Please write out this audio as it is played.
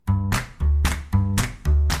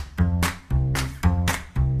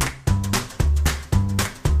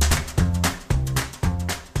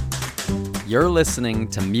You're listening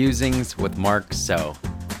to Musings with Mark So.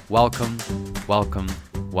 Welcome, welcome,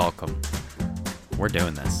 welcome. We're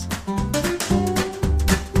doing this.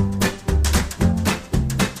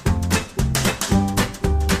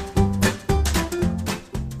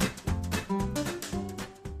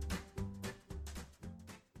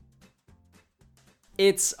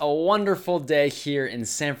 It's a wonderful day here in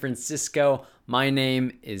San Francisco. My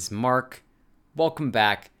name is Mark. Welcome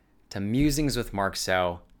back to Musings with Mark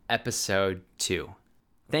So, episode 2.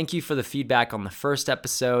 Thank you for the feedback on the first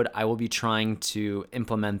episode. I will be trying to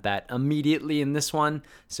implement that immediately in this one.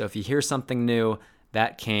 So if you hear something new,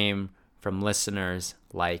 that came from listeners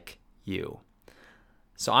like you.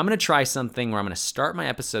 So I'm going to try something where I'm going to start my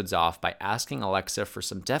episodes off by asking Alexa for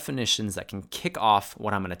some definitions that can kick off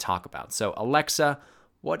what I'm going to talk about. So Alexa,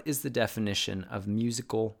 what is the definition of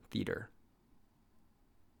musical theater?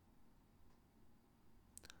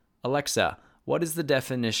 Alexa, what is the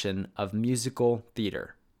definition of musical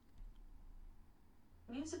theater?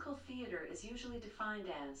 Musical theater is usually defined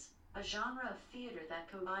as a genre of theater that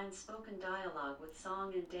combines spoken dialogue with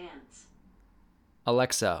song and dance.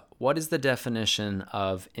 Alexa, what is the definition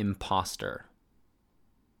of imposter?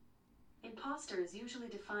 Imposter is usually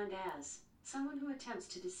defined as someone who attempts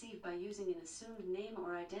to deceive by using an assumed name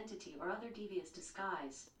or identity or other devious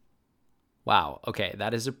disguise. Wow, okay,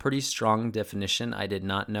 that is a pretty strong definition. I did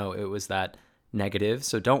not know it was that negative,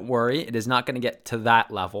 so don't worry, it is not going to get to that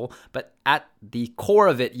level, but at the core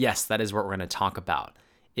of it, yes, that is what we're going to talk about,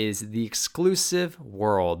 is the exclusive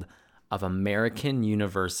world of American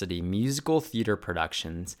University musical theater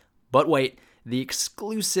productions, but wait, the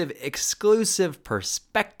exclusive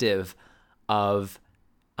perspective of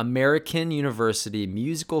American University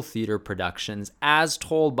musical theater productions as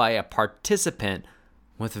told by a participant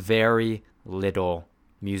with very little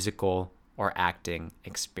musical or acting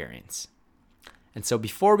experience. And so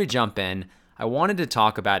before we jump in, I wanted to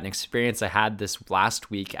talk about an experience I had this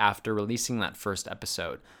last week after releasing that first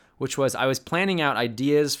episode, which was I was planning out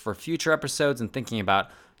ideas for future episodes and thinking about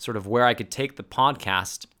sort of where I could take the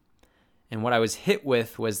podcast. And what I was hit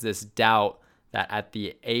with was this doubt that at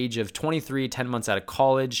the age of 23, 10 months out of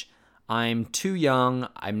college, I'm too young,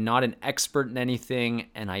 I'm not an expert in anything,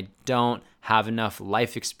 and I don't have enough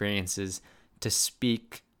life experiences to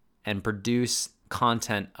speak and produce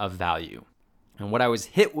content of value. And what I was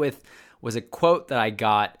hit with was a quote that I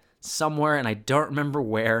got somewhere, and I don't remember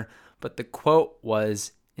where, but the quote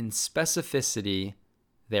was, "In specificity,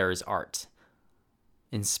 there is art.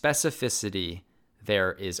 In specificity,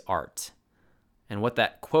 there is art." And what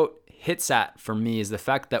that quote hits at for me is the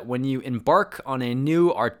fact that when you embark on a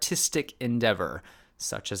new artistic endeavor,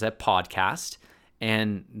 such as a podcast,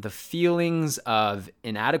 and the feelings of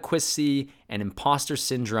inadequacy and imposter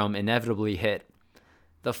syndrome inevitably hit,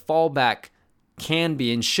 the fallback can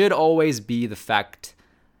be and should always be the fact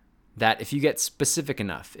that if you get specific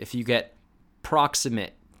enough, if you get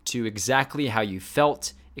proximate to exactly how you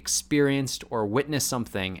felt, experienced, or witnessed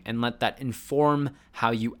something, and let that inform how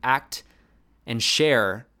you act and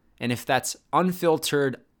share, and if that's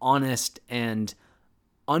unfiltered, honest, and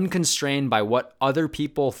unconstrained by what other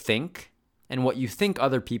people think and what you think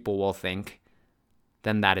other people will think,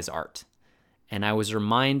 then that is art. And I was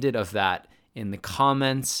reminded of that in the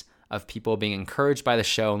comments of people being encouraged by the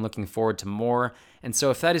show and looking forward to more. And so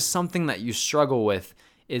if that is something that you struggle with,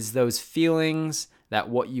 is those feelings that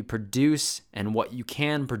what you produce and what you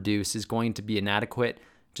can produce is going to be inadequate,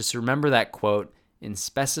 just remember that quote, "In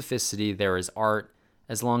specificity, there is art."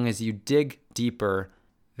 As long as you dig deeper,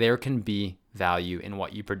 there can be value in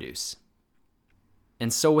what you produce.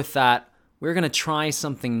 And so with that, we're going to try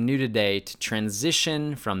something new today to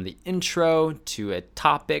transition from the intro to a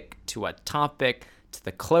topic to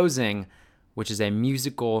the closing, which is a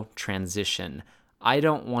musical transition. I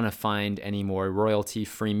don't want to find any more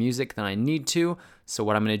royalty-free music than I need to, so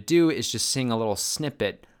what I'm going to do is just sing a little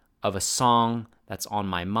snippet of a song that's on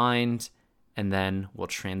my mind, and then we'll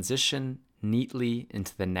transition neatly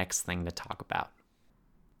into the next thing to talk about.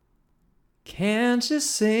 Can't you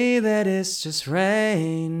see that it's just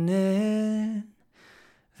raining?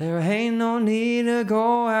 There ain't no need to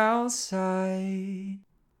go outside.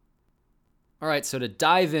 All right, so to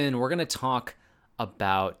dive in, we're going to talk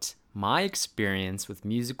about my experience with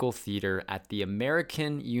musical theater at the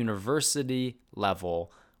American University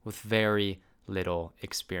level with very little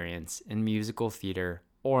experience in musical theater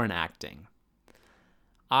or in acting.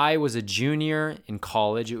 I was a junior in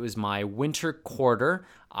college. It was my winter quarter.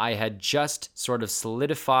 I had just sort of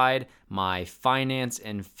solidified my finance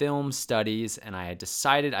and film studies, and I had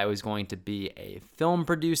decided I was going to be a film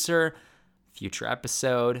producer. Future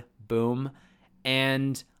episode, boom.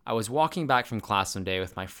 And I was walking back from class one day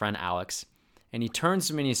with my friend Alex, And he turns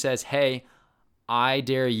to me and he says, "Hey, I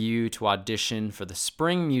dare you to audition for the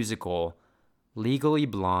spring musical, Legally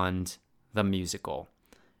Blonde, the musical."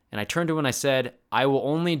 And I turned to him and I said, "I will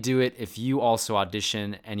only do it if you also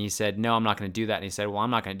audition." And he said, "No, I'm not going to do that." And he said, "Well, I'm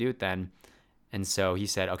not going to do it then." And so he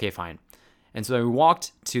said, "Okay, fine." And so then we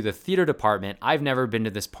walked to the theater department. I've never been to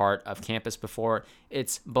this part of campus before.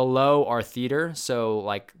 It's below our theater, so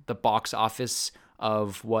like the box office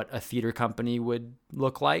of what a theater company would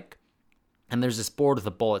look like. And there's this board with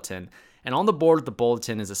a bulletin. And on the board with the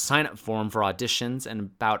bulletin is a sign-up form for auditions and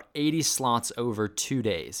about 80 slots over 2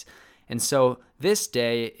 days. And so this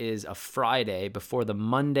day is a Friday before the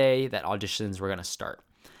Monday that auditions were going to start.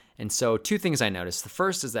 And so 2 things I noticed. The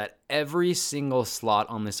first is that every single slot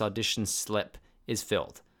on this audition slip is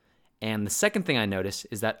filled. And the second thing I noticed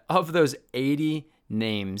is that of those 80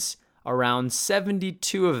 names, around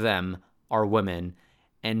 72 of them are women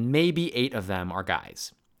and maybe 8 of them are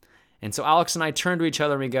guys. And so Alex and I turn to each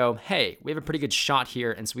other and we go, "Hey, we have a pretty good shot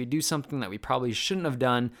here." And so we do something that we probably shouldn't have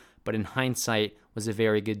done, but in hindsight was a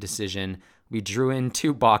very good decision. We drew in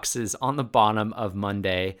 2 boxes on the bottom of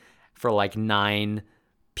Monday for like 9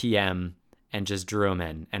 p.m. and just drew them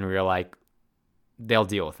in. And we were like, they'll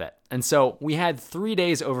deal with it. And so we had 3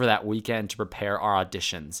 days over that weekend to prepare our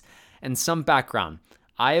auditions. And some background.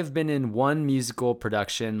 I have been in one musical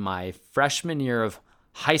production my freshman year of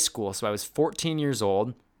high school. So I was 14 years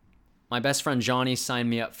old. My best friend Johnny signed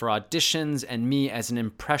me up for auditions, and me as an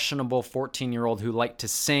impressionable 14-year-old who liked to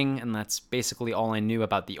sing, and that's basically all I knew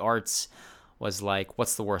about the arts, was like,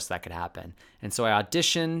 what's the worst that could happen? And so I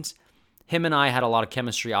auditioned. Him and I had a lot of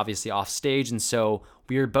chemistry, obviously, off stage, and so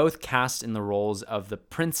we were both cast in the roles of the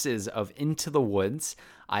princes of Into the Woods.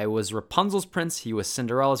 I was Rapunzel's prince, he was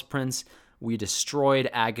Cinderella's prince. We destroyed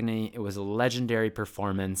Agony. It was a legendary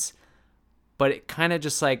performance, but it kind of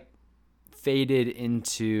just like faded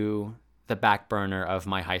into the back burner of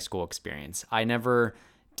my high school experience. I never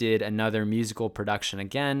did another musical production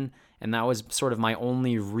again, and that was sort of my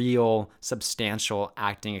only real substantial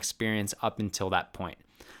acting experience up until that point.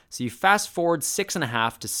 So you fast forward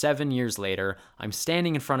 6.5 to 7 years later, I'm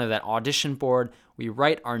standing in front of that audition board. We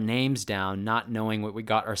write our names down, not knowing what we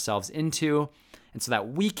got ourselves into. And so that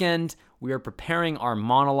weekend, we are preparing our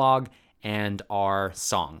monologue and our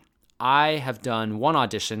song. I have done one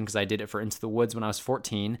audition because I did it for Into the Woods when I was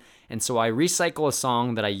 14. And so I recycle a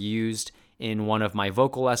song that I used in one of my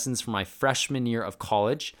vocal lessons for my freshman year of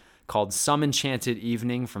college called Some Enchanted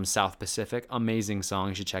Evening from South Pacific. Amazing song.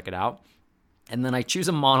 You should check it out. And then I choose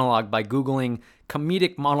a monologue by Googling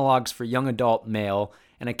comedic monologues for young adult male.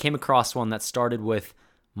 And I came across one that started with,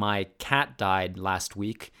 "My cat died last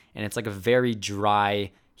week." And it's like a very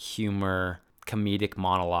dry humor comedic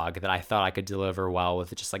monologue that I thought I could deliver well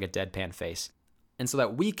with just like a deadpan face. And so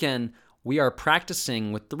that weekend, we are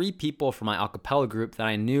practicing with 3 people from my a cappella group that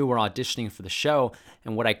I knew were auditioning for the show.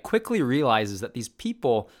 And what I quickly realized is that these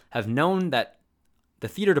people have known that the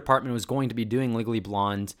theater department was going to be doing Legally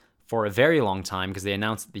Blonde for a very long time because they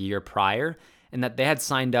announced it the year prior, and that they had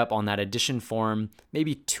signed up on that audition form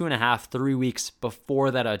maybe 2.5, 3 weeks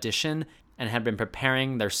before that audition and had been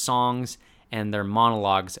preparing their songs and their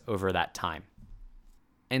monologues over that time.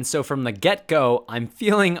 And so from the get-go, I'm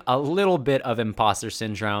feeling a little bit of imposter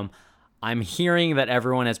syndrome. I'm hearing that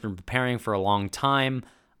everyone has been preparing for a long time.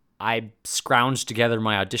 I scrounged together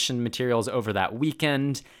my audition materials over that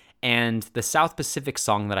weekend, and the South Pacific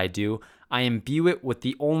song that I do, I imbue it with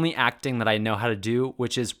the only acting that I know how to do,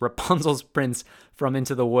 which is Rapunzel's prince from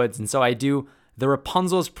Into the Woods. And so I do the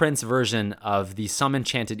Rapunzel's prince version of the Some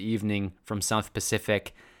Enchanted Evening from South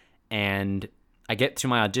Pacific, and I get to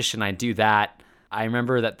my audition, I do that. I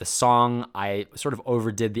remember that the song, I sort of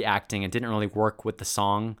overdid the acting. It didn't really work with the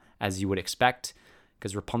song as you would expect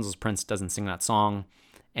because Rapunzel's prince doesn't sing that song.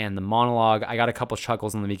 And the monologue, I got a couple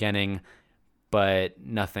chuckles in the beginning, but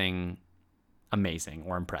nothing amazing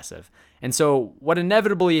or impressive. And so what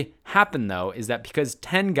inevitably happened, though, is that because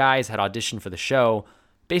 10 guys had auditioned for the show,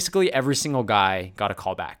 basically every single guy got a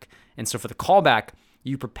callback. And so for the callback,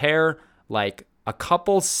 you prepare like a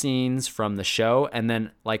couple scenes from the show and then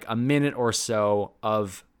like a minute or so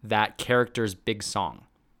of that character's big song.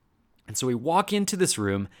 And so we walk into this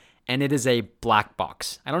room and it is a black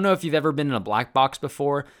box. I don't know if you've ever been in a black box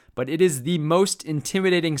before, but it is the most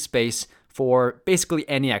intimidating space for basically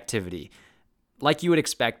any activity. Like you would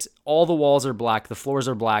expect, all the walls are black, the floors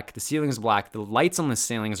are black, the ceiling's black, the lights on the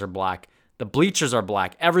ceilings are black, the bleachers are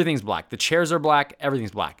black, everything's black, the chairs are black,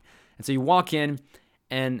 everything's black. And so you walk in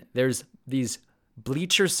and there's these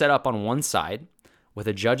bleachers set up on one side with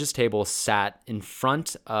a judge's table sat in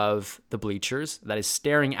front of the bleachers that is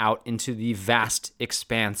staring out into the vast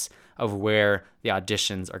expanse of where the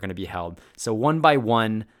auditions are going to be held. So one by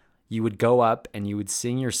one, you would go up and you would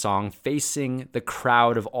sing your song facing the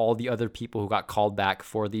crowd of all the other people who got called back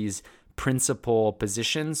for these principal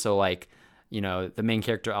positions. So like, the main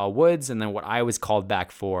character, Al Woods, and then what I was called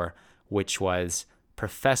back for, which was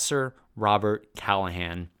Professor Robert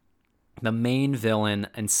Callahan, the main villain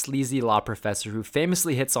and sleazy law professor who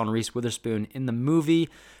famously hits on Reese Witherspoon in the movie,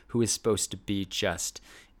 who is supposed to be just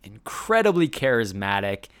incredibly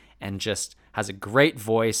charismatic and just has a great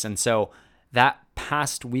voice. And so that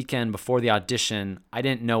past weekend before the audition, I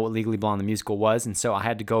didn't know what Legally Blonde the musical was, and so I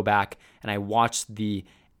had to go back and I watched the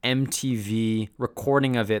MTV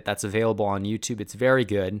recording of it that's available on YouTube. It's very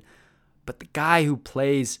good. But the guy who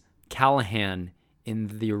plays Callahan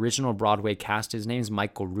in the original Broadway cast, his name's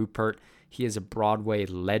Michael Rupert. He is a Broadway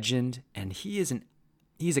legend, and he's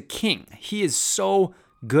a king. He is so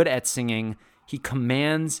good at singing. He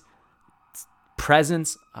commands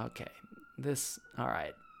presence. Okay, all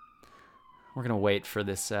right. We're going to wait for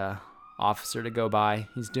this officer to go by.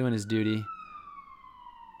 He's doing his duty.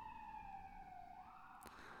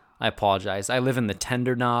 I apologize. I live in the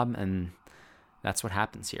tender knob, and that's what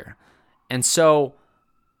happens here. And so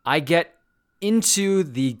I get into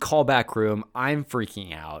the callback room. I'm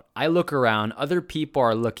freaking out. I look around. Other people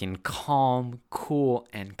are looking calm, cool,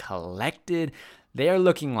 and collected. They are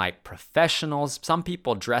looking like professionals. Some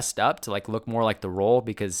people dressed up to look more like the role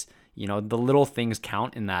because, the little things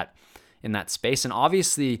count in that space. And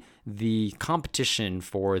obviously the competition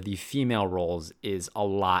for the female roles is a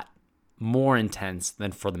lot more intense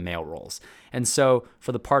than for the male roles. And so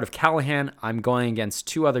for the part of Callahan, I'm going against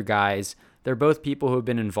two other guys. They're both people who have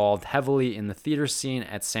been involved heavily in the theater scene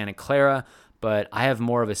at Santa Clara, but I have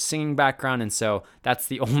more of a singing background, and so that's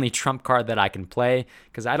the only trump card that I can play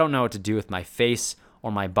because I don't know what to do with my face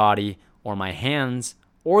or my body or my hands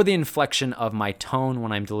or the inflection of my tone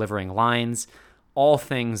when I'm delivering lines, all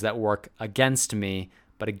things that work against me.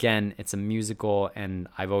 But again, it's a musical and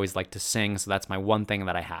I've always liked to sing, so that's my one thing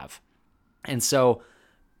that I have. And so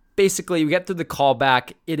basically we get through the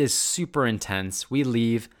callback. It is super intense. We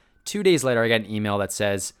leave. 2 days later, I get an email that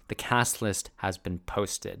says the cast list has been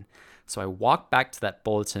posted. So I walk back to that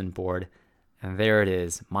bulletin board and there it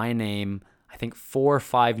is. My name, I think 4 or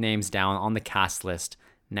 5 names down on the cast list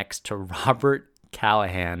next to Robert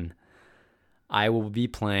Callahan. I will be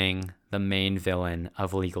playing the main villain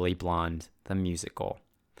of Legally Blonde, the musical.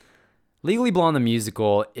 Legally Blonde, the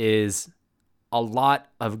musical is a lot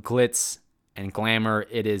of glitz and glamour.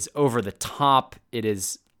 It is over the top. It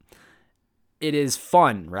is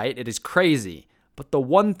fun, right? It is crazy. But the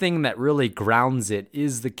one thing that really grounds it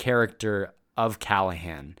is the character of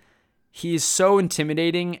Callahan. He is so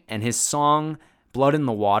intimidating, and his song, Blood in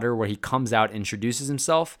the Water, where he comes out and introduces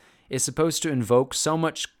himself, is supposed to invoke so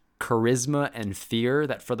much charisma and fear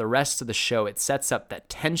that for the rest of the show, it sets up that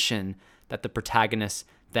tension that the protagonist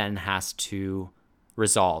then has to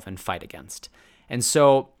resolve and fight against. And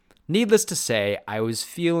so, needless to say, I was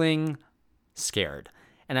feeling scared.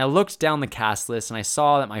 And I looked down the cast list and I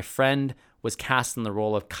saw that my friend was cast in the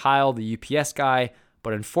role of Kyle, the UPS guy,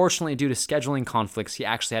 but unfortunately, due to scheduling conflicts, he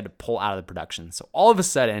actually had to pull out of the production. So all of a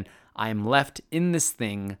sudden, I am left in this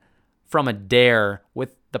thing from a dare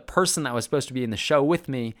with the person that was supposed to be in the show with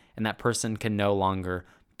me, and that person can no longer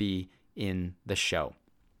be in the show.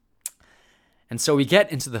 And so we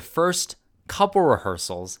get into the first couple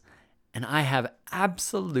rehearsals, and I have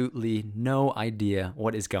absolutely no idea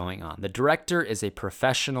what is going on. The director is a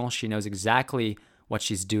professional. She knows exactly what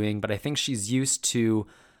she's doing, but I think she's used to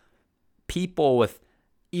people with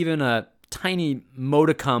even a tiny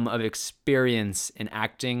modicum of experience in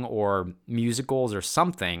acting or musicals or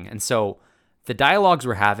something. And so the dialogues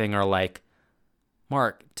we're having are like,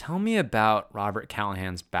 Mark, tell me about Robert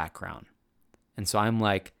Callahan's background. And so I'm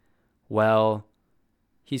like, well,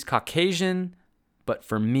 he's Caucasian, but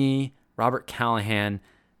for me, Robert Callahan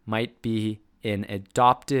might be an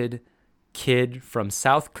adopted kid from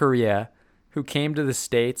South Korea who came to the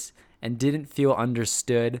States and didn't feel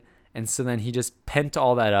understood. And so then he just pent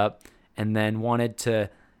all that up and then wanted to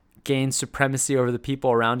gain supremacy over the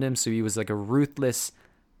people around him. So he was like a ruthless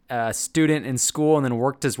student in school and then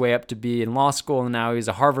worked his way up to be in law school. And now he's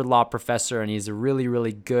a Harvard law professor and he's a really,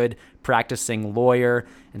 really good practicing lawyer.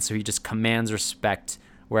 And so he just commands respect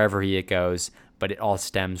wherever he goes. But it all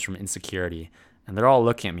stems from insecurity. And they're all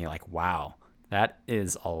looking at me like, wow, that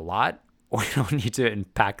is a lot. We don't need to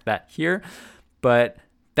unpack that here. But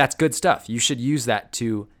that's good stuff. You should use that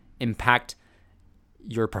to impact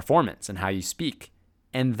your performance and how you speak.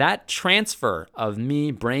 And that transfer of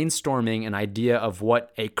me brainstorming an idea of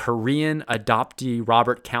what a Korean adoptee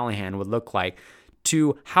Robert Callahan would look like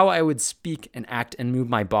to how I would speak and act and move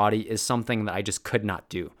my body is something that I just could not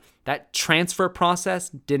do. That transfer process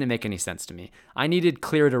didn't make any sense to me. I needed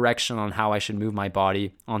clear direction on how I should move my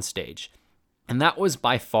body on stage. And that was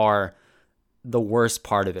by far the worst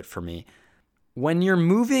part of it for me. When you're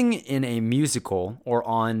moving in a musical or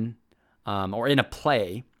in a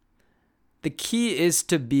play, the key is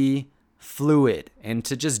to be fluid and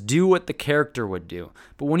to just do what the character would do.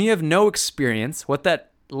 But when you have no experience, what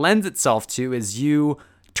that lends itself to is you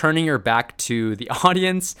turning your back to the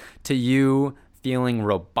audience, to you feeling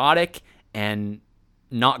robotic and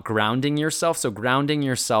not grounding yourself. So grounding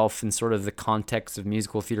yourself in sort of the context of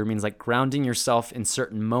musical theater means like grounding yourself in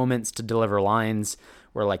certain moments to deliver lines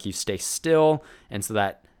where like you stay still, and so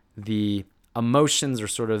that the emotions or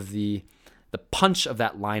sort of the punch of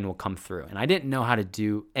that line will come through. And I didn't know how to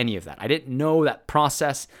do any of that. I didn't know that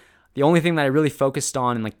process. The only thing that I really focused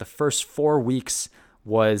on in like the first 4 weeks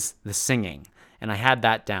was the singing, and I had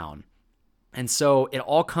that down. And so it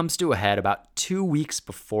all comes to a head about 2 weeks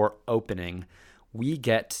before opening. We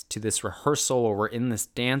get to this rehearsal where we're in this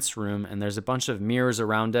dance room and there's a bunch of mirrors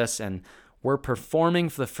around us, and we're performing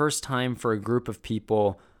for the first time for a group of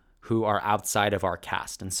people who are outside of our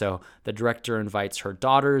cast. And so the director invites her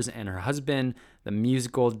daughters and her husband, the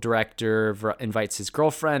musical director invites his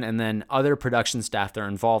girlfriend, and then other production staff that are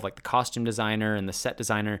involved, like the costume designer and the set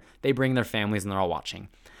designer, they bring their families and they're all watching.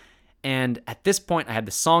 And at this point, I had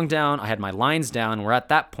the song down, I had my lines down, we're at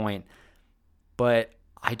that point, but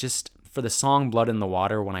for the song Blood in the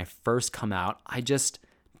Water, when I first come out, I just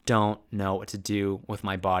don't know what to do with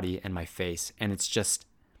my body and my face. And it's just,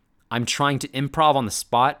 I'm trying to improv on the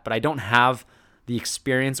spot, but I don't have the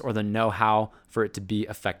experience or the know-how for it to be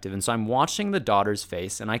effective. And so I'm watching the daughter's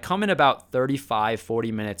face, and I come in about 35,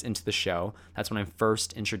 40 minutes into the show. That's when I'm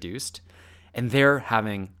first introduced. And they're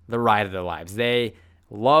having the ride of their lives. They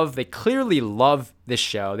clearly love this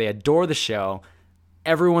show. They adore the show.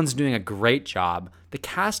 Everyone's doing a great job. The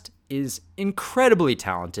cast is incredibly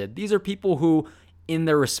talented. These are people who, in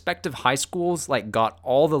their respective high schools, like got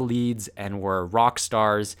all the leads and were rock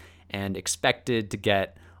stars and expected to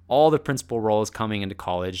get all the principal roles coming into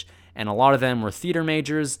college. And a lot of them were theater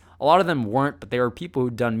majors. A lot of them weren't, but they were people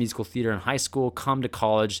who'd done musical theater in high school, come to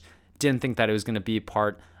college, didn't think that it was going to be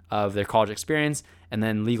part of their college experience. And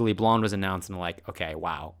then Legally Blonde was announced, and like, okay,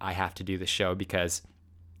 wow, I have to do this show because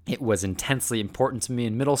it was intensely important to me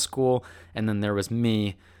in middle school. And then there was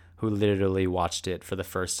me who literally watched it for the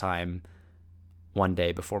first time one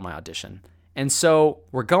day before my audition. And so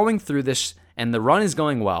we're going through this, and the run is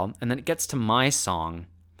going well, and then it gets to my song,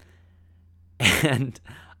 and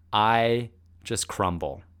I just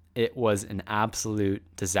crumble. It was an absolute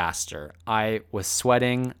disaster. I was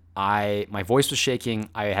sweating. My voice was shaking.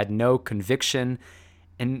 I had no conviction.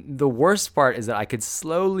 And the worst part is that I could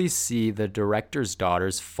slowly see the director's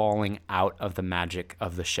daughters falling out of the magic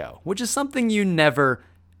of the show, which is something you never,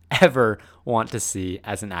 ever want to see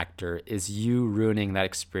as an actor, is you ruining that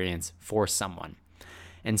experience for someone.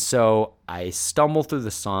 And so I stumble through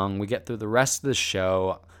the song. We get through the rest of the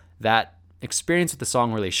show. That experience with the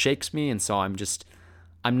song really shakes me, and so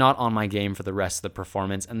I'm not on my game for the rest of the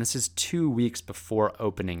performance. And this is 2 weeks before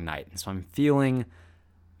opening night, and so I'm feeling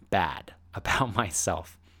bad about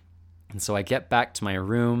myself. And so I get back to my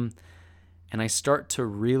room, and I start to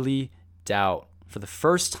really doubt for the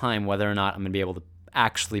first time whether or not I'm going to be able to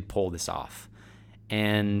actually pull this off.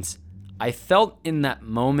 And I felt in that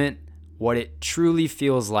moment what it truly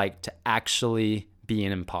feels like to actually be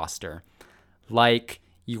an imposter. Like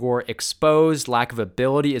your exposed lack of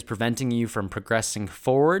ability is preventing you from progressing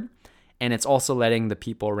forward, and it's also letting the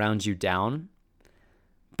people around you down,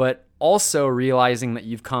 but also realizing that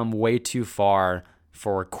you've come way too far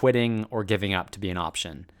for quitting or giving up to be an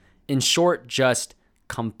option. In short, just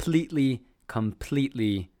completely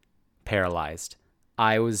paralyzed.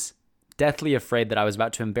 I was deathly afraid that I was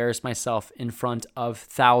about to embarrass myself in front of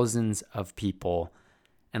thousands of people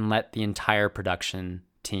and let the entire production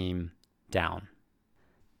team down.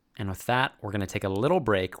 And with that, we're going to take a little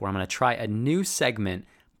break where I'm going to try a new segment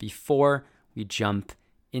before we jump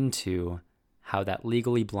into how that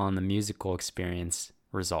Legally Blonde the musical experience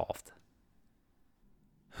resolved.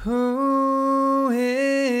 Who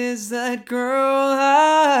is that girl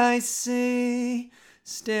I see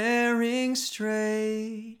staring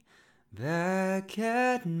straight back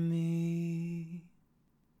at me?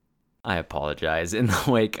 I apologize. In the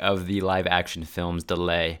wake of the live-action film's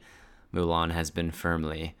delay, Mulan has been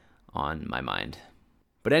firmly on my mind.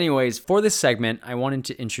 But anyways, for this segment, I wanted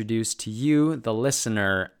to introduce to you, the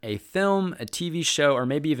listener, a film, a TV show, or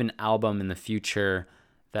maybe even album in the future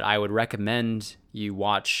that I would recommend you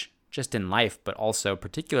watch just in life, but also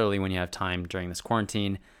particularly when you have time during this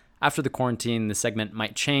quarantine. After the quarantine, the segment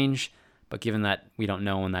might change, but given that we don't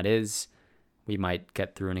know when that is, we might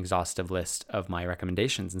get through an exhaustive list of my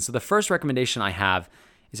recommendations. And so the first recommendation I have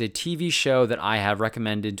is a TV show that I have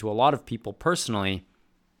recommended to a lot of people personally,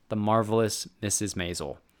 The Marvelous Mrs.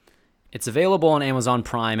 Maisel. It's available on Amazon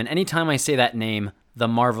Prime, and anytime I say that name, The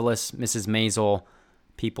Marvelous Mrs. Maisel,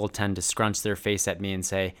 people tend to scrunch their face at me and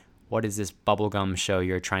say, "What is this bubblegum show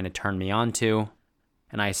you're trying to turn me on to?"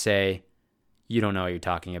 And I say, "You don't know what you're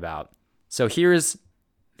talking about." So here's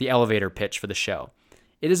the elevator pitch for the show.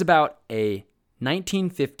 It is about a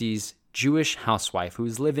 1950s Jewish housewife who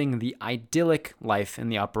is living the idyllic life in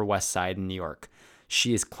the Upper West Side in New York.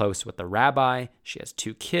 She is close with the rabbi. She has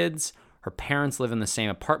 2 kids. Her parents live in the same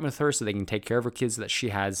apartment with her so they can take care of her kids so that she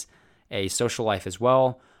has a social life as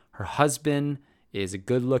well. Her husband is a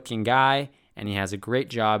good-looking guy, and he has a great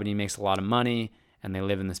job, and he makes a lot of money, and they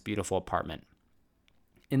live in this beautiful apartment.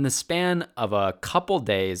 In the span of a couple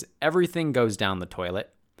days, everything goes down the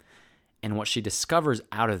toilet, and what she discovers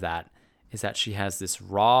out of that is that she has this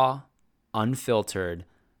raw, unfiltered,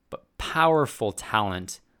 but powerful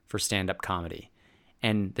talent for stand-up comedy.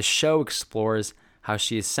 And the show explores how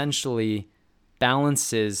she essentially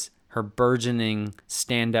balances her burgeoning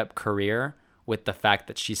stand-up career with the fact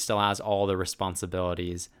that she still has all the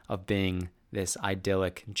responsibilities of being this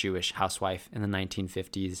idyllic Jewish housewife in the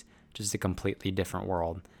 1950s, just a completely different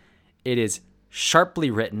world. It is sharply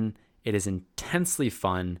written, it is intensely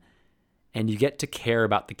fun, and you get to care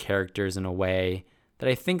about the characters in a way that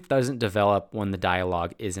I think doesn't develop when the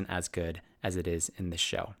dialogue isn't as good as it is in this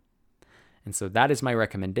show. And so that is my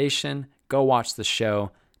recommendation. Go watch the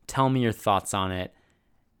show, tell me your thoughts on it,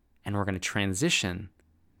 and we're going to transition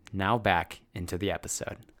now back into the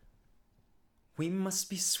episode. We must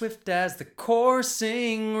be swift as the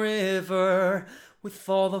coursing river, with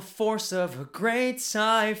all the force of a great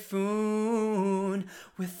typhoon,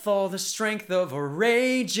 with all the strength of a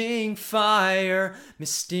raging fire,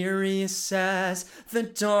 mysterious as the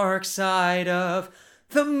dark side of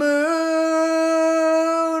the moon.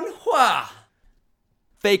 Wah!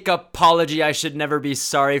 Fake apology. I should never be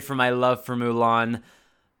sorry for my love for Mulan,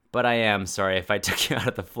 but I am sorry if I took you out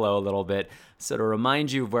of the flow a little bit. So to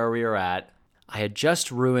remind you of where we were at, I had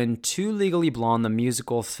just ruined 2 Legally Blonde the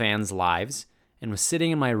musical fans' lives and was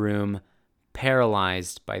sitting in my room,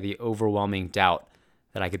 paralyzed by the overwhelming doubt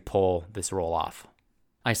that I could pull this role off.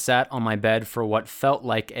 I sat on my bed for what felt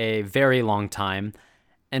like a very long time,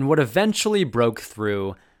 and what eventually broke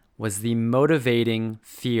through was the motivating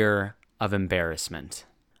fear of embarrassment.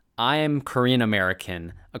 I am Korean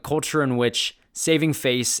American, a culture in which saving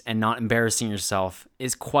face and not embarrassing yourself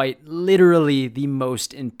is quite literally the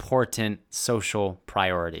most important social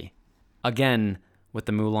priority. Again, with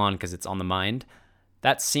the Mulan, because it's on the mind,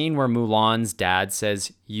 that scene where Mulan's dad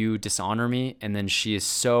says, "You dishonor me," and then she is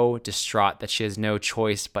so distraught that she has no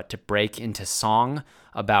choice but to break into song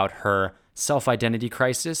about her self-identity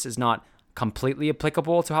crisis is not completely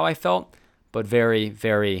applicable to how I felt, but very,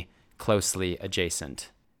 very closely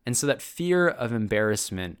adjacent. And so that fear of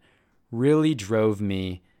embarrassment really drove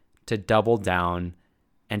me to double down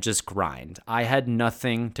and just grind. I had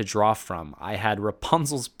nothing to draw from. I had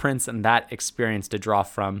Rapunzel's Prince and that experience to draw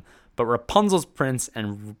from, but Rapunzel's Prince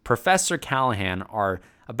and Professor Callahan are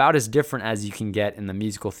about as different as you can get in the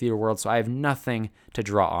musical theater world, so I have nothing to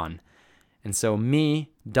draw on. And so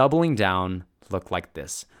me doubling down looked like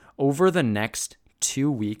this. Over the next 2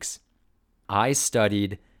 weeks, I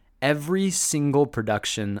studied every single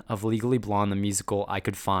production of Legally Blonde the musical I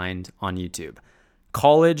could find on YouTube.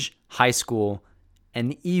 College, high school,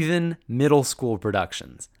 and even middle school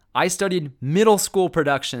productions. I studied middle school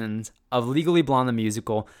productions of Legally Blonde the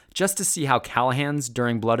musical just to see how Callahan's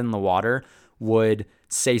during Blood in the Water would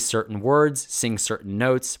say certain words, sing certain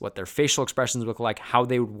notes, what their facial expressions look like, how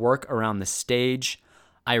they would work around the stage.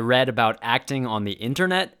 I read about acting on the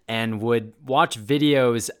internet and would watch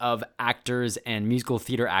videos of actors and musical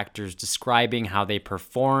theater actors describing how they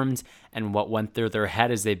performed and what went through their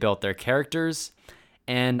head as they built their characters.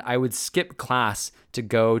 And I would skip class to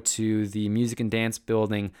go to the music and dance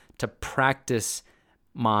building to practice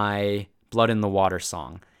my Blood in the Water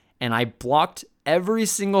song. And I blocked every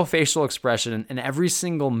single facial expression and every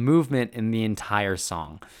single movement in the entire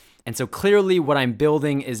song. And so clearly what I'm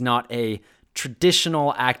building is not a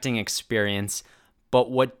traditional acting experience,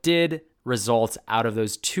 but what did result out of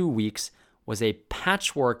those 2 weeks was a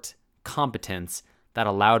patchworked competence that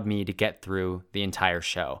allowed me to get through the entire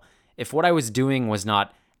show. if what I was doing was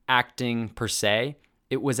not acting per se,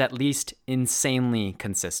 it was at least insanely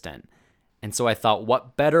consistent. And so I thought,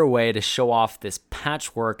 what better way to show off this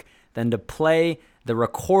patchwork than to play the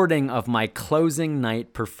recording of my closing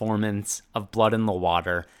night performance of Blood in the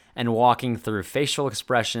Water and walking through facial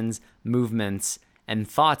expressions, movements, and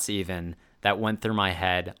thoughts even that went through my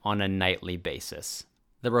head on a nightly basis.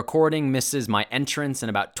 The recording misses my entrance and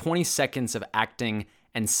about 20 seconds of acting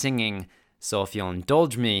and singing, so if you'll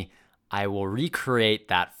indulge me, I will recreate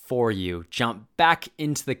that for you, jump back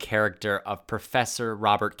into the character of Professor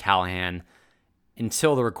Robert Callahan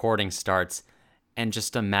until the recording starts, and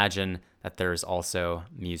just imagine that there's also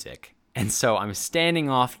music. And so I'm standing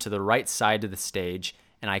off to the right side of the stage,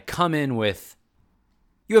 and I come in with,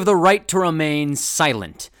 "You have the right to remain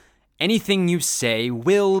silent. Anything you say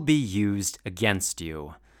will be used against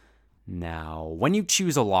you. Now, when you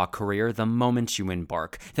choose a law career, the moment you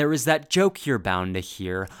embark, there is that joke you're bound to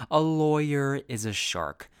hear, a lawyer is a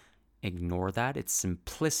shark. Ignore that, it's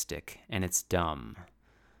simplistic and it's dumb.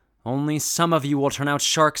 Only some of you will turn out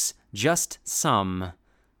sharks, just some.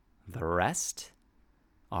 The rest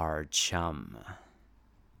are chum."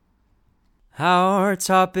 Our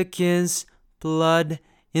topic is blood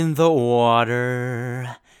in the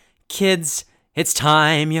water. Kids, it's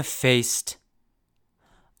time you faced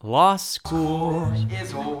law school.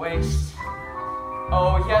 Is a waste.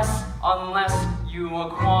 Oh yes, unless you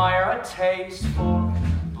acquire a taste for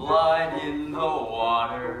blood in the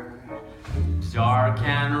water. Dark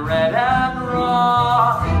and red and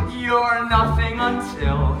raw. You're nothing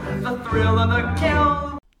until the thrill of the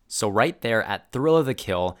kill. So right there at Thrill of the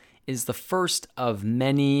Kill is the first of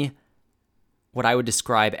many what I would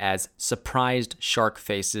describe as surprised shark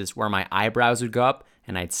faces, where my eyebrows would go up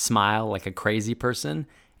and I'd smile like a crazy person,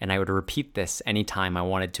 and I would repeat this anytime I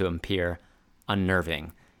wanted to appear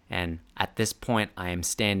unnerving. And at this point, I am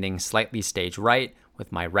standing slightly stage right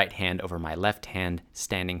with my right hand over my left hand,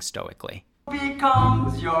 standing stoically.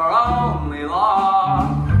 Becomes your only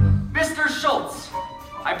law. Mr. Schultz,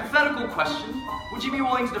 hypothetical question. Would you be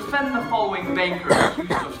willing to defend the following banker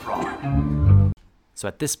accused of fraud? So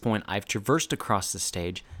at this point, I've traversed across the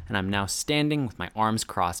stage, and I'm now standing with my arms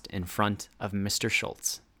crossed in front of Mr.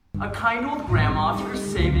 Schultz. A kind old grandma took her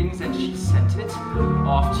savings and she sent it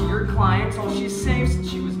off to your client till she saved since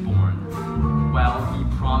she was born. Well, he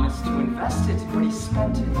promised to invest it, but he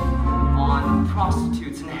spent it on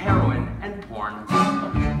prostitutes and heroin and porn.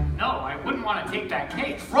 No, I wouldn't want to take that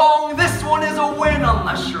case. Wrong! This one is a win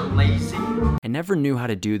unless you're lazy. I never knew how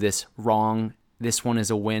to do this wrong. This one is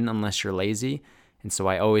a win unless you're lazy. And so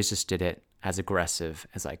I always just did it as aggressive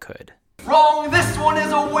as I could. Wrong! This one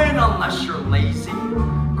is a win unless you're lazy.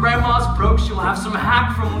 Grandma's broke, she'll have some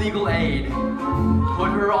hack from legal aid.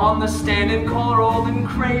 Put her on the stand and call her old and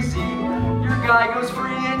crazy. Your guy goes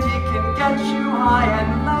free and he can get you high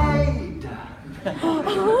and laid.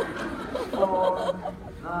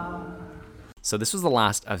 So this was the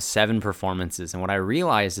last of 7 performances, and what I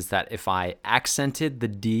realized is that if I accented the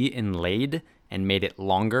D in laid and made it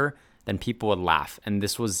longer, then people would laugh. And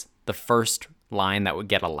this was the first line that would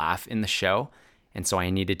get a laugh in the show, and so I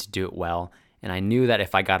needed to do it well. And I knew that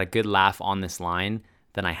if I got a good laugh on this line,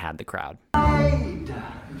 then I had the crowd.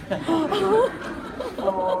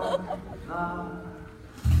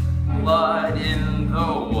 Blood in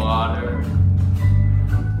the water.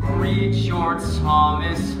 Reach your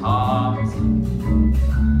Thomas Hobbes.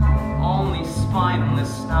 Only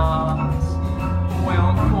spineless snobs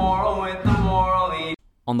will quarrel with the morally.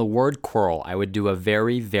 On the word quarrel, I would do a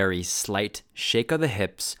very, very slight shake of the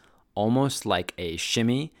hips, almost like a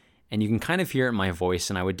shimmy, and you can kind of hear it in my voice,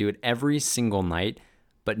 and I would do it every single night,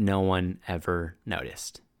 but no one ever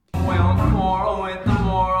noticed. Will quarrel with the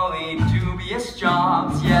morally dubious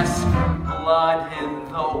jobs. Yes, blood in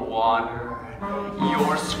the water.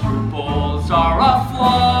 Your scruples are a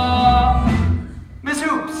flaw. Miss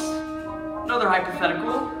Hoops, another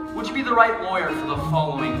hypothetical. Would you be the right lawyer for the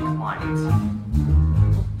following client?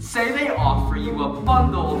 Say they offer you a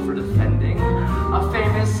bundle for defending a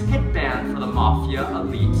famous hitman for the mafia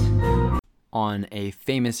elite. On a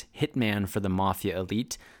famous hitman for the mafia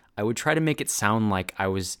elite, I would try to make it sound like I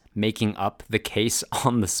was making up the case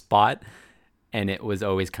on the spot, and it was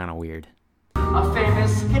always kind of weird. A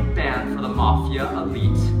famous hitman for the mafia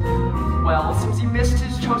elite. Well, since he missed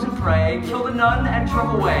his chosen prey, killed a nun and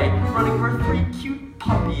drove away, running for 3 cute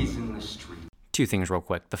puppies in the street. 2 things real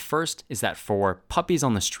quick. The first is that for puppies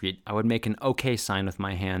on the street, I would make an okay sign with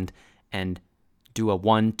my hand and do a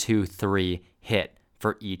 1, 2, 3 hit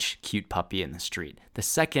for each cute puppy in the street. The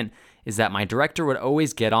second is that my director would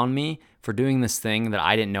always get on me for doing this thing that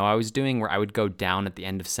I didn't know I was doing, where I would go down at the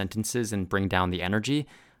end of sentences and bring down the energy.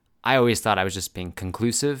 I always thought I was just being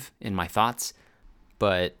conclusive in my thoughts,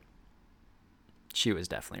 but she was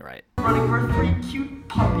definitely right. Running for 3 cute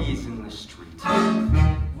puppies in the street.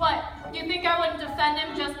 What? You think I wouldn't defend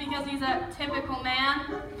him just because he's a typical man?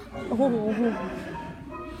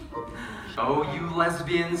 Oh, you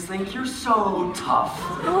lesbians think you're so tough.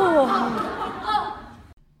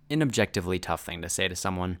 An objectively tough thing to say to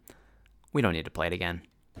someone. We don't need to play it again.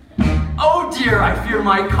 Oh dear, I fear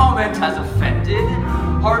my comment has offended.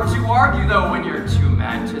 Hard to argue though when you're too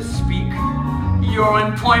mad to speak. Your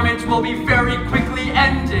employment will be very quickly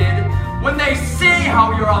ended when they see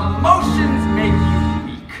how your emotions make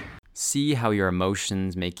you weak. See how your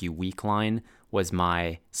emotions make you weak line was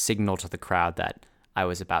my signal to the crowd that I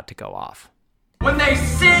was about to go off. When they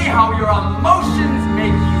see how your emotions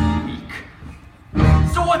make you weak.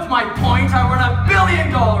 So what's my point? I run a $1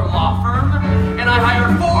 billion law firm, and I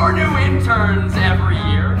hire 4 new interns every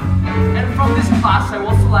year. And from this class I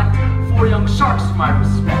will select 4 young sharks to my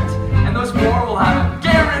respect, and those 4 will have a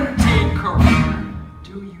guaranteed career.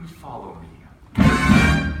 Do you follow me?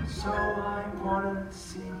 So I wanna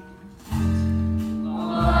see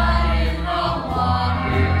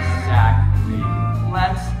exactly.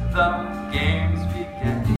 Let the games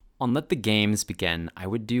begin. On Let the Games Begin, I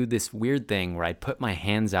would do this weird thing where I'd put my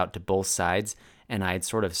hands out to both sides and I'd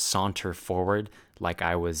sort of saunter forward like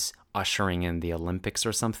I was ushering in the Olympics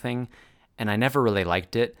or something. And I never really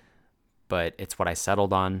liked it, but it's what I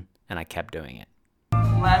settled on and I kept doing it.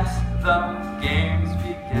 Let the games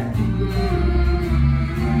begin.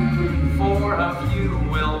 4 of you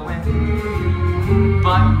will win,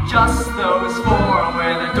 but just those 4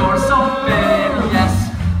 where the door's open. Yes,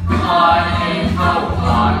 blood in the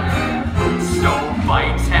water, so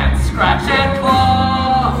bite and scratch and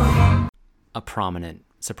claw. A prominent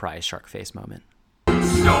surprise shark face moment.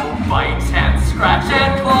 So bite and scratch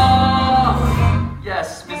and claw.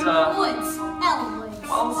 Yes, Miss Woods. Ellen Woods.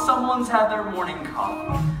 Well, someone's had their morning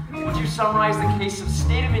coffee. Would you summarize the case of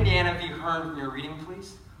State of Indiana v. Hearn from your reading,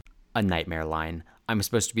 please? A nightmare line. I'm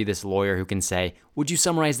supposed to be this lawyer who can say, would you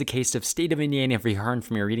summarize the case of State of Indiana v. Hearn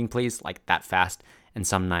from your reading, please? Like that fast. And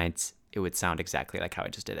some nights it would sound exactly like how I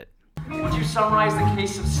just did it. Would you summarize the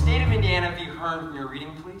case of State of Indiana v. Hearn from your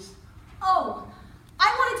reading, please? Oh,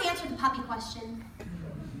 I wanted to answer the puppy question.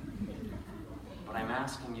 But I'm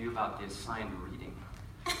asking you about the assigned reading.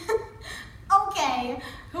 Okay,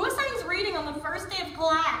 who assigns reading on the first day of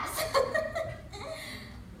class?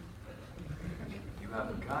 You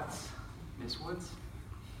have guts, Miss Woods.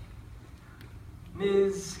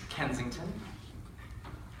 Ms. Kensington,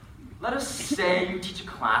 let us say you teach a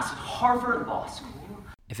class at Harvard Law School.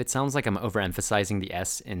 If it sounds like I'm overemphasizing the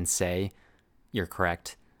S in say, you're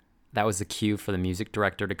correct. That was the cue for the music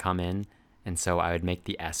director to come in, and so I would make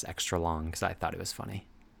the S extra long because I thought it was funny.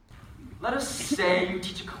 Let us say you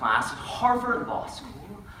teach a class at Harvard Law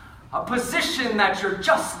School, a position that you're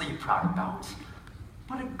justly proud about.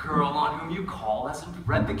 But a girl on whom you call hasn't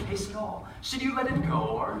read the case at all. Should you let it go,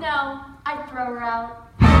 or? No, I'd throw her out.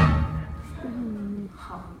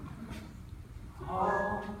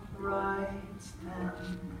 All right then.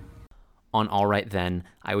 On All Right Then,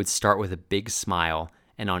 I would start with a big smile,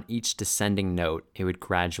 and on each descending note, it would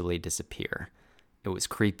gradually disappear. It was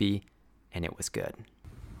creepy, and it was good.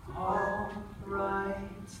 All right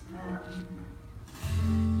then.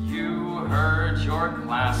 You heard your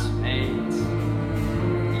classmate.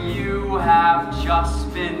 You have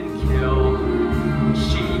just been killed.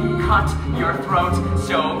 She cut your throat,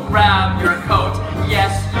 so grab your coat.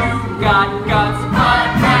 Yes, you got guts,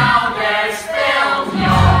 but now they spilled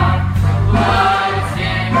your blood's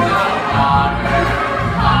in the water.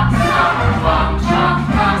 Hot summer bum chunk,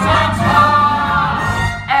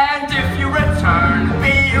 and if you return,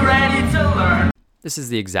 be ready to learn. This is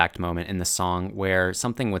the exact moment in the song where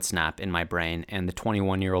something would snap in my brain and the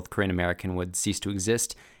 21-year-old Korean American would cease to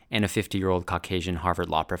exist and a 50-year-old Caucasian Harvard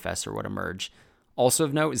law professor would emerge. Also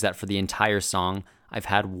of note is that for the entire song, I've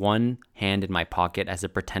had one hand in my pocket as a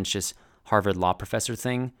pretentious Harvard law professor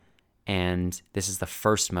thing, and this is the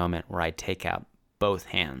first moment where I take out both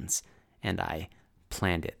hands, and I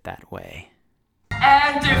planned it that way.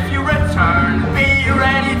 And if you return, be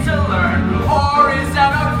ready to learn. Or is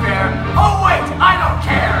that unfair? Oh wait, I don't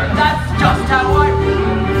care. That's just how I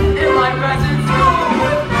in my present school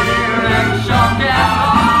with fear and shock and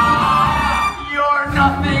awe. You're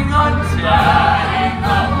nothing until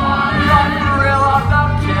the thrill of the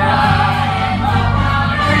kill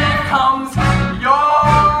becomes your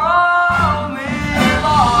only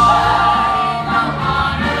law.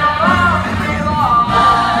 Your only law.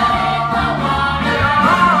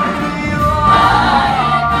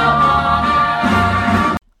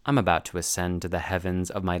 I'm about to ascend to the heavens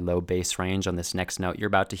of my low bass range on this next note you're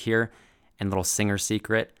about to hear, and little singer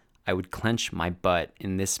secret, I would clench my butt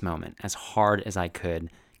in this moment as hard as I could,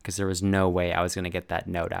 because there was no way I was going to get that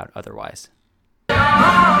note out otherwise.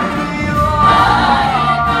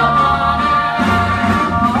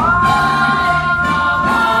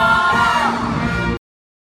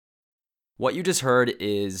 What you just heard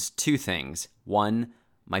is two things. One,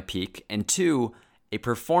 my peak, and two, a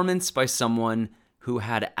performance by someone who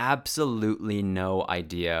had absolutely no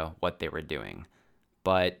idea what they were doing,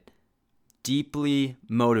 but deeply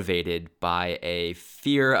motivated by a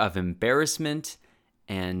fear of embarrassment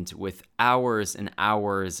and with hours and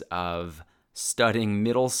hours of studying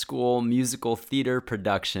middle school musical theater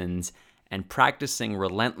productions and practicing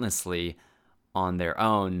relentlessly on their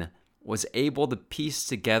own, was able to piece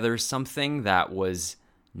together something that was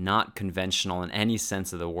not conventional in any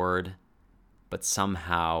sense of the word, but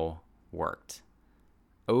somehow worked.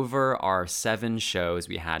 Over our 7 shows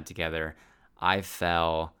we had together, I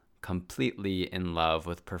fell completely in love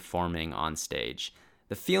with performing on stage.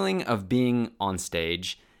 The feeling of being on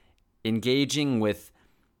stage, engaging with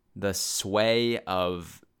the sway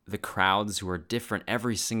of the crowds who are different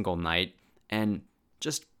every single night, and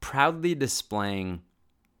just proudly displaying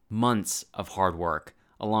months of hard work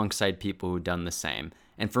alongside people who've done the same.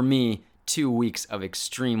 And for me, 2 weeks of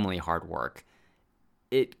extremely hard work.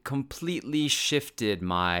 It completely shifted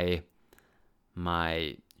my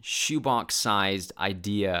shoebox-sized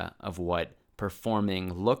idea of what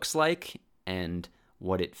performing looks like and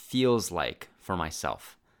what it feels like for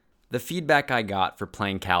myself. The feedback I got for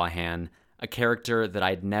playing Callahan, a character that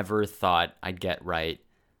I'd never thought I'd get right,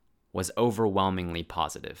 was overwhelmingly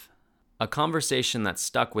positive. A conversation that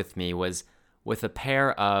stuck with me was with a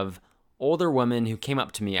pair of older women who came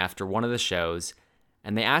up to me after one of the shows,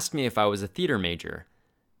 and they asked me if I was a theater major.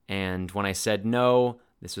 And when I said no,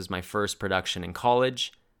 this was my first production in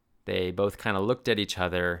college, they both kind of looked at each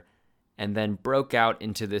other and then broke out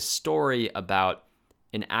into this story about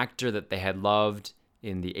an actor that they had loved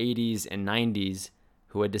in the 80s and 90s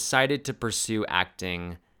who had decided to pursue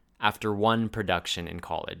acting after one production in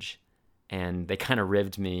college. And they kind of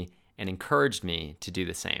ribbed me and encouraged me to do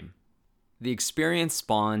the same. The experience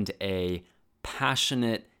spawned a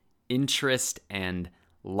passionate interest and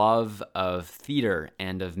love of theater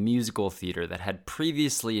and of musical theater that had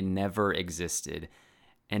previously never existed,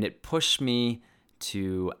 and it pushed me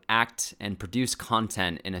to act and produce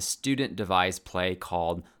content in a student-devised play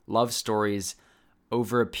called Love Stories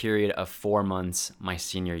over a period of 4 months my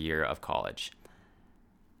senior year of college.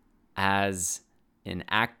 As an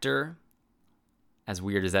actor, as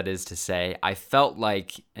weird as that is to say, I felt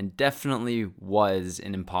like and definitely was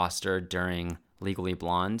an imposter during Legally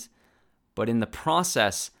Blonde, but in the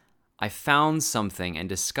process, I found something and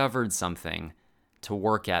discovered something to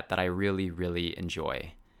work at that I really, really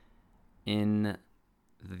enjoy. In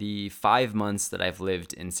the 5 months that I've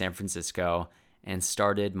lived in San Francisco and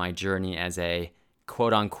started my journey as a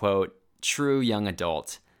quote-unquote true young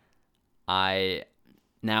adult, I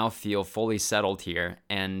now feel fully settled here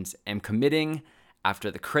and am committing,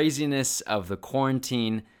 after the craziness of the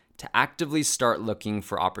quarantine, to actively start looking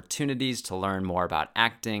for opportunities to learn more about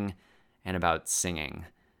acting and about singing.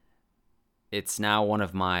 It's now one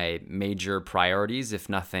of my major priorities, if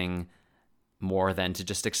nothing more than to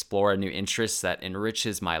just explore a new interest that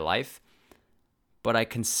enriches my life. But I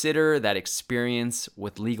consider that experience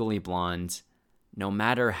with Legally Blonde, no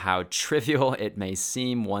matter how trivial it may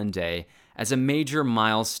seem one day, as a major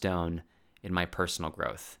milestone in my personal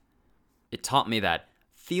growth. It taught me that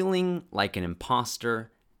feeling like an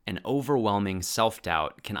imposter and overwhelming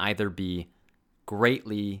self-doubt can either be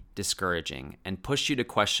greatly discouraging and push you to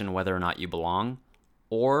question whether or not you belong,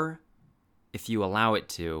 or if you allow it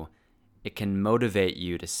to, it can motivate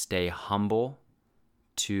you to stay humble,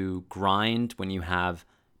 to grind when you have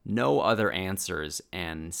no other answers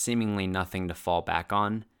and seemingly nothing to fall back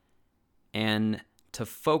on, and to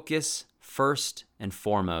focus first and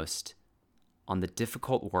foremost on the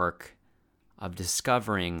difficult work of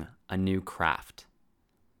discovering a new craft.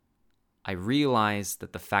 I realized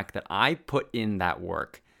that the fact that I put in that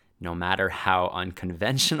work, no matter how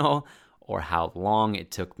unconventional or how long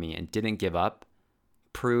it took me, and didn't give up,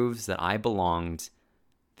 proves that I belonged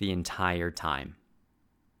the entire time.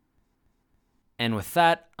 And with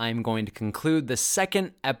that, I'm going to conclude the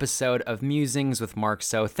second episode of Musings with Mark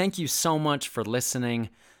So. Thank you so much for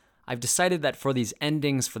listening. I've decided that for these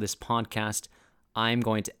endings for this podcast, I'm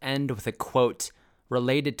going to end with a quote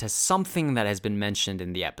related to something that has been mentioned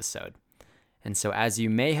in the episode. And so, as you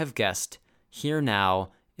may have guessed, here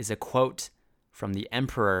now is a quote from the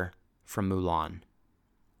Emperor from Mulan.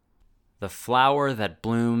 the flower that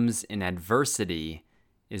blooms in adversity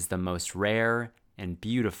is the most rare and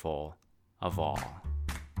beautiful of all.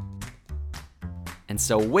 And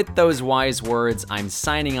so with those wise words, I'm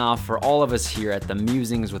signing off for all of us here at the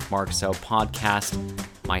Musings with Mark So podcast.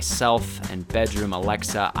 Myself and Bedroom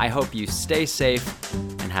Alexa, I hope you stay safe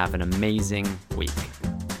and have an amazing week.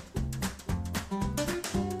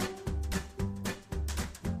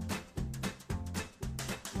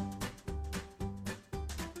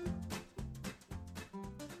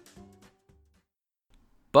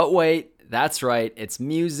 But wait, that's right, it's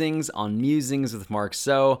Musings on Musings with Mark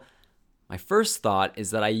So. My first thought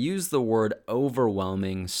is that I use the word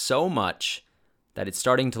overwhelming so much that it's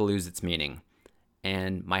starting to lose its meaning.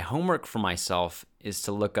 And my homework for myself is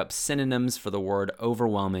to look up synonyms for the word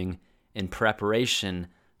overwhelming in preparation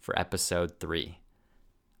for episode 3.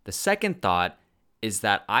 The second thought is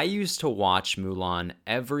that I used to watch Mulan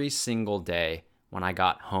every single day when I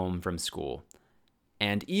got home from school.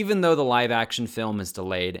 And even though the live action film is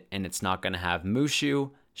delayed and it's not going to have Mushu,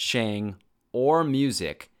 Shang, or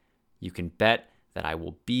music, you can bet that I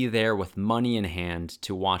will be there with money in hand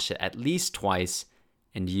to watch it at least twice,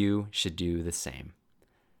 and you should do the same.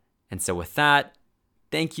 And so with that,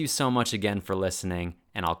 thank you so much again for listening,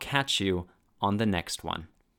 and I'll catch you on the next one.